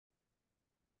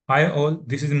Hi all,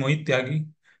 this is Mohit Tyagi.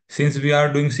 Since we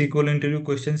are doing SQL interview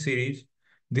question series,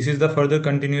 this is the further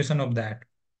continuation of that.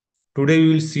 Today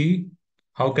we will see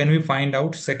how can we find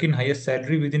out second highest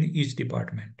salary within each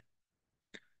department.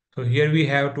 So here we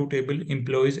have two table,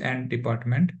 employees and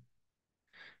department,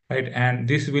 right? And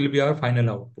this will be our final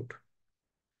output,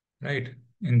 right?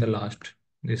 In the last,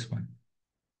 this one.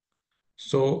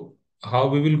 So how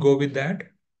we will go with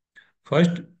that?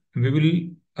 First, we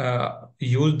will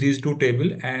use these two table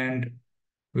and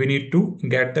we need to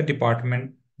get the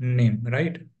department name,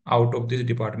 right? Out of this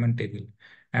department table.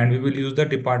 And we will use the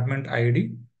department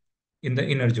ID in the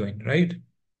inner join, right?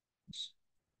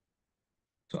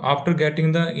 So after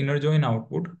getting the inner join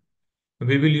output,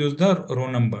 we will use the row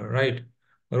number, right?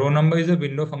 Row number is a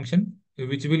window function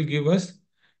which will give us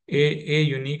a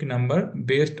unique number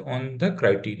based on the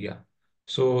criteria.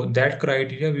 So that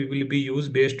criteria we will be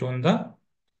used based on the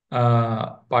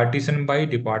partition by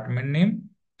department name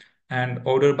and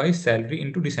order by salary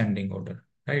into descending order,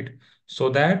 right? So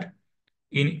that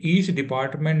in each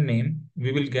department name,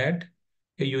 we will get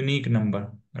a unique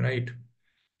number, right?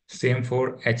 Same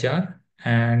for HR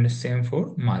and same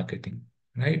for marketing,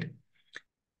 right?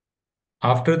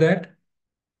 After that,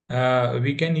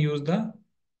 we can use the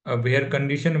where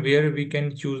condition where we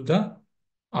can choose the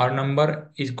R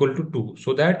number is equal to 2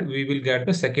 so that we will get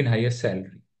the second highest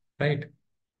salary, right?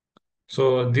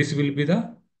 So this will be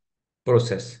the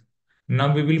process.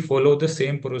 Now we will follow the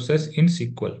same process in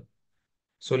SQL.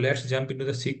 So let's jump into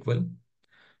the SQL.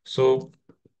 So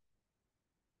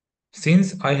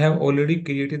since I have already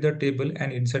created the table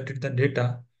and inserted the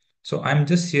data, so I'm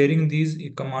just sharing these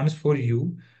commands for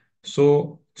you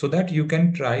so that you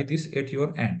can try this at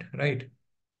your end, right?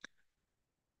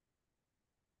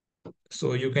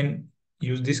 So you can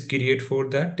use this create for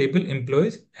the table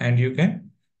employees and you can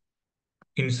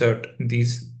insert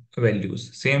these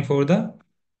values. Same for the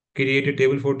create a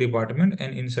table for department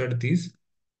and insert these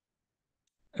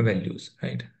values,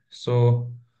 right? So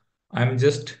I'm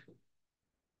just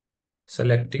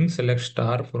select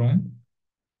star from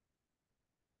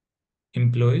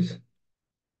employees,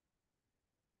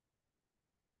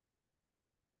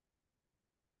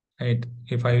 right?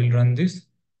 If I will run this,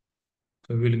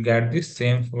 so we'll get this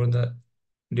same for the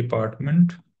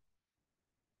department.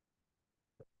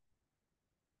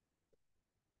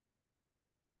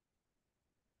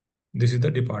 This is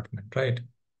the department, right?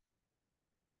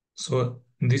 So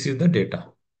this is the data.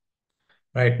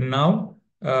 Right now,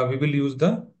 we will use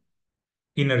the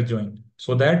inner join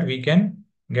so that we can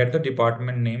get the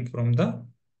department name from the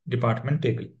department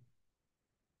table.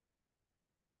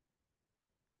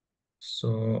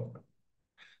 So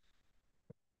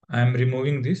I'm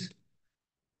removing this.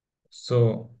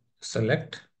 So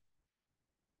select,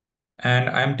 and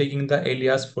I'm taking the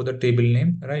alias for the table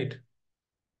name, right?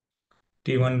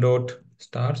 T1 dot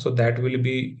star. So that will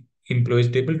be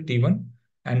employees table T1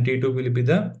 and T2 will be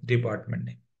the department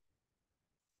name.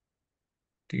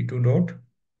 T2 dot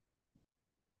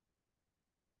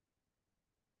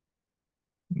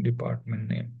department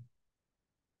name.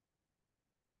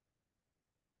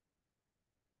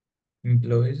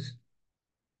 Employees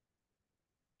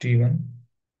T1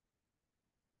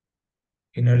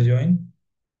 inner join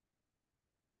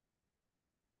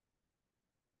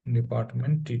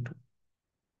department T2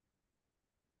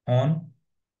 on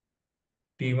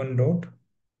T1 dot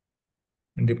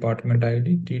department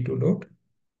ID T2 dot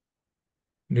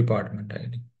department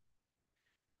ID.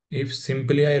 If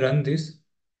simply I run this,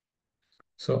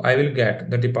 so I will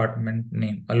get the department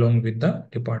name along with the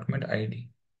department ID,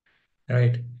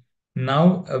 right?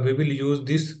 Now we will use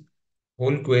this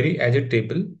whole query as a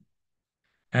table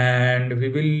and we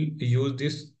will use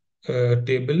this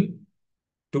table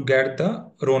to get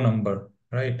the row number,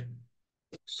 right?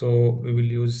 So we will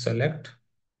use select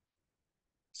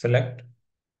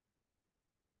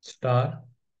star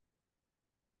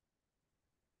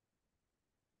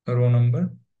row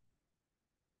number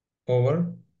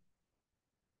over.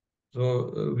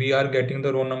 So we are getting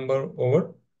the row number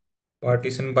over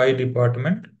partition by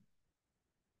department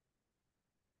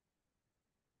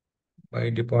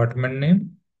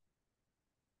name,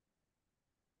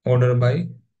 order by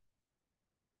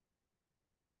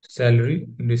salary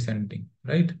descending,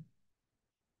 right?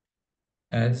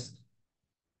 As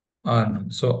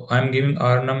rnum. So I'm giving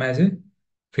rnum as a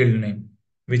field name,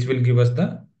 which will give us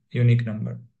the unique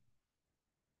number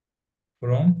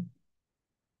from,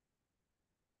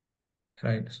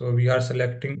 right? So we are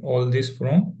selecting all this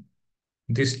from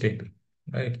this table,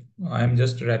 right? I'm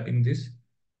just wrapping this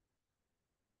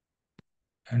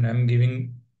and I'm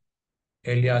giving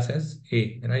alias as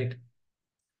a, right?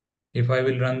 If I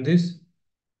will run this,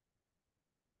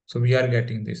 So we are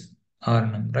getting this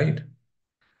rnum, right?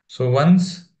 So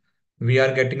once we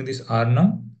are getting this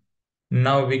rnum,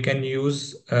 now we can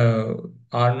use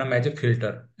rnum as a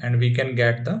filter, and we can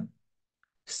get the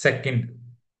second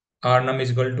rnum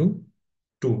is equal to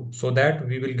 2, so that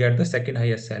we will get the second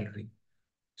highest salary.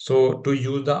 So to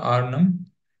use the rnum,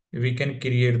 we can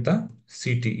create the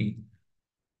CTE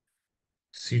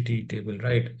table,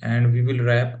 right? And we will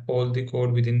wrap all the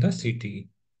code within the CTE.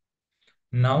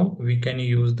 Now we can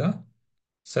use the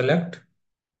select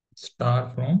star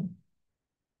from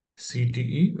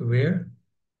CTE, where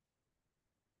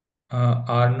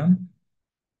rnum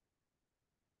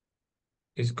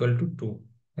is equal to 2,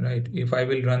 right? If I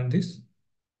will run this,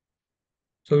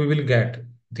 so we will get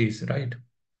this, right?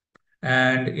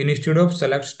 And instead of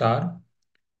select star,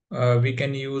 we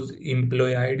can use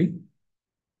employee ID,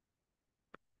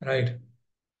 right?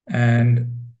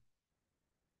 And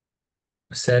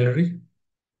salary,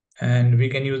 and we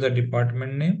can use the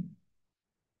department name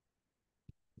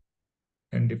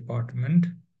and department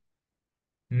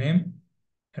name,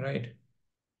 right?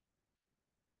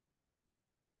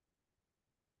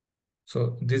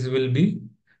 So this will be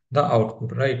the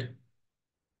output, right?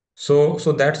 So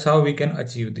that's how we can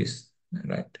achieve this,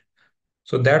 right?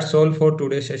 So that's all for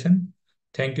today's session.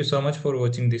 Thank you so much for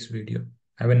watching this video.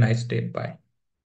 Have a nice day. Bye.